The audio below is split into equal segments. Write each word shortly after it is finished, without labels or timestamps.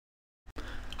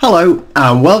Hello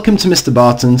and welcome to Mr.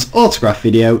 Barton's autograph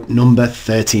video number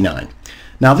 39.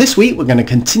 Now this week we're going to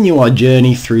continue our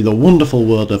journey through the wonderful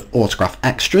world of autograph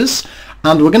extras,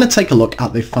 and we're going to take a look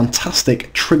at the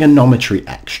fantastic trigonometry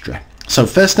extra. So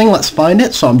first thing, let's find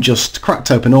it. So I'm just cracked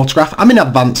open autograph. I'm in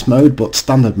advanced mode, but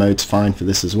standard mode's fine for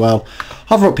this as well.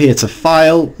 Hover up here to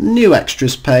file, new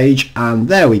extras page, and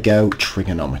there we go,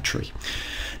 trigonometry.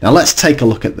 Now let's take a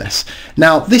look at this.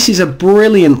 Now this is a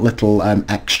brilliant little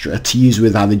extra to use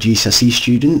with either GCSE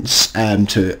students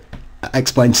to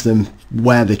explain to them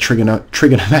where the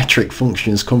trigonometric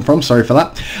functions come from, sorry for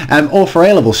that, or for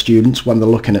A-level students when they're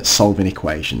looking at solving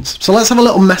equations. So let's have a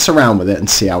little mess around with it and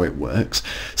see how it works.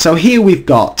 So here we've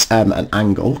got an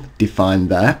angle defined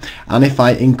there, and if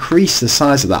I increase the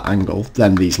size of that angle,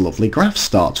 then these lovely graphs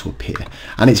start to appear.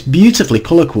 And it's beautifully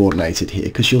colour coordinated here,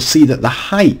 because you'll see that the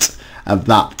height of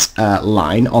that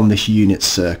line on this unit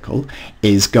circle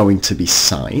is going to be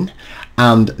sine,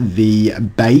 and the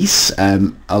base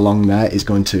along there is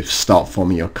going to start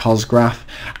forming your cos graph,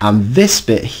 and this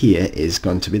bit here is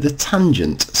going to be the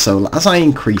tangent. So as I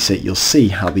increase it, you'll see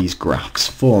how these graphs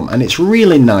form, and it's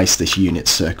really nice, this unit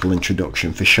circle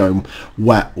introduction, for showing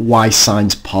why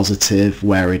sine's positive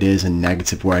where it is and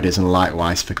negative where it is, and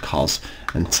likewise for cos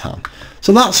and tan.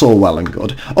 So that's all well and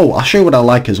good. Oh, I'll show you what I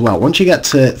like as well. Once you get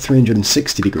to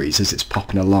 360 degrees as it's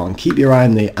popping along, keep your eye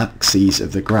on the axes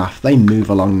of the graph. They move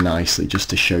along nicely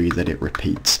just to show you that it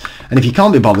repeats. And if you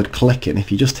can't be bothered clicking,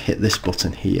 if you just hit this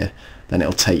button here, then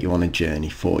it'll take you on a journey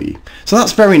for you. So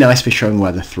that's very nice for showing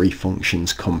where the three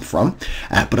functions come from.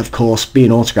 But of course,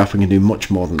 being autograph, we can do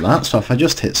much more than that. So if I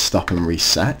just hit stop and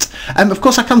reset, of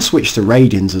course I can switch to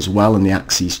radians as well, and the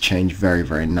axes change very,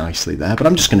 very nicely there. But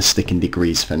I'm just going to stick in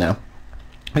degrees for now.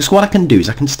 So what I can do is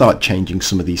I can start changing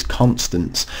some of these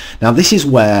constants. Now this is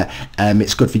where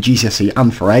it's good for GCSE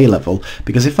and for A-level,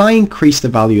 because if I increase the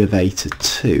value of A to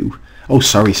 2, oh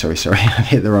sorry, I've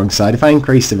hit the wrong side. If I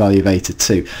increase the value of A to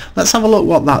 2, let's have a look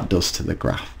what that does to the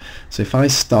graph. So if I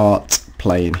start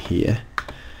playing here,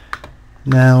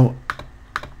 now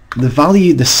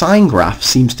the sine graph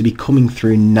seems to be coming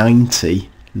through 90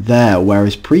 there,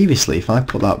 whereas previously if I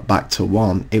put that back to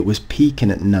 1, it was peaking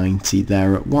at 90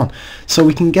 there at 1. So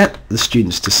we can get the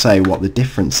students to say what the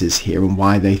difference is here and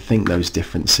why they think those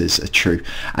differences are true,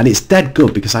 and it's dead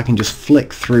good because I can just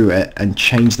flick through it and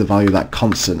change the value of that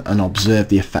constant and observe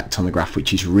the effect on the graph,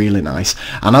 which is really nice.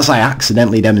 And as I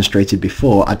accidentally demonstrated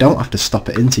before, I don't have to stop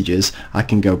at integers. I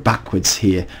can go backwards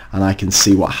here and I can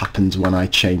see what happens when I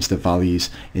change the values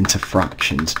into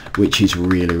fractions, which is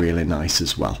really, really nice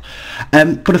as well.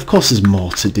 But of course there's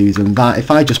more to do than that.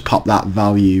 If I just pop that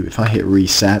value, if I hit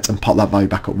reset and pop that value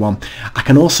back at 1, I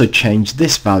can also change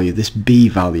this value, this B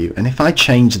value, and if I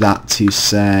change that to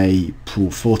say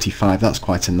 45, that's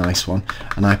quite a nice one,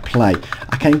 and I play,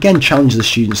 I can again challenge the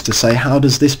students to say, how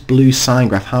does this blue sine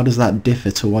graph, how does that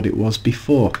differ to what it was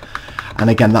before? And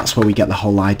again, that's where we get the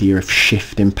whole idea of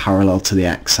shifting parallel to the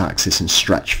x-axis and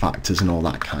stretch factors and all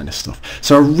that kind of stuff.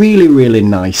 So a really, really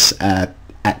nice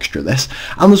extra this.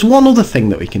 And there's one other thing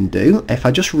that we can do. If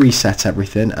I just reset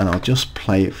everything and I'll just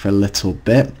play it for a little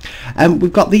bit,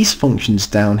 we've got these functions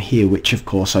down here, which of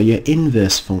course are your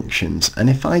inverse functions, and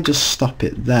if I just stop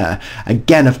it there,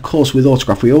 again of course with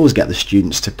autograph we always get the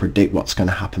students to predict what's going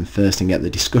to happen first and get the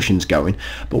discussions going,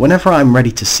 but whenever I'm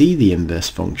ready to see the inverse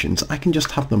functions, I can just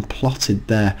have them plotted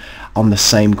there on the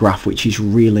same graph, which is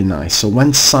really nice. So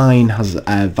when sine has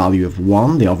a value of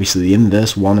 1, obviously the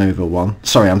inverse 1 over 1,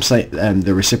 sorry, I'm saying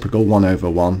the reciprocal 1 over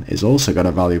 1 is also got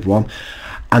a value of 1,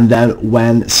 and then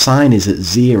when sine is at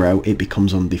 0 it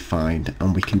becomes undefined,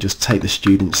 and we can just take the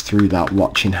students through that,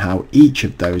 watching how each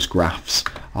of those graphs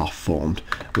are formed,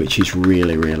 which is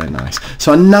really, really nice.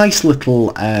 So a nice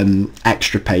little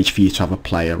extra page for you to have a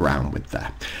play around with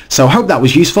there. So I hope that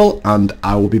was useful, and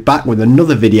I will be back with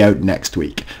another video next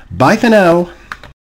week. Bye for now.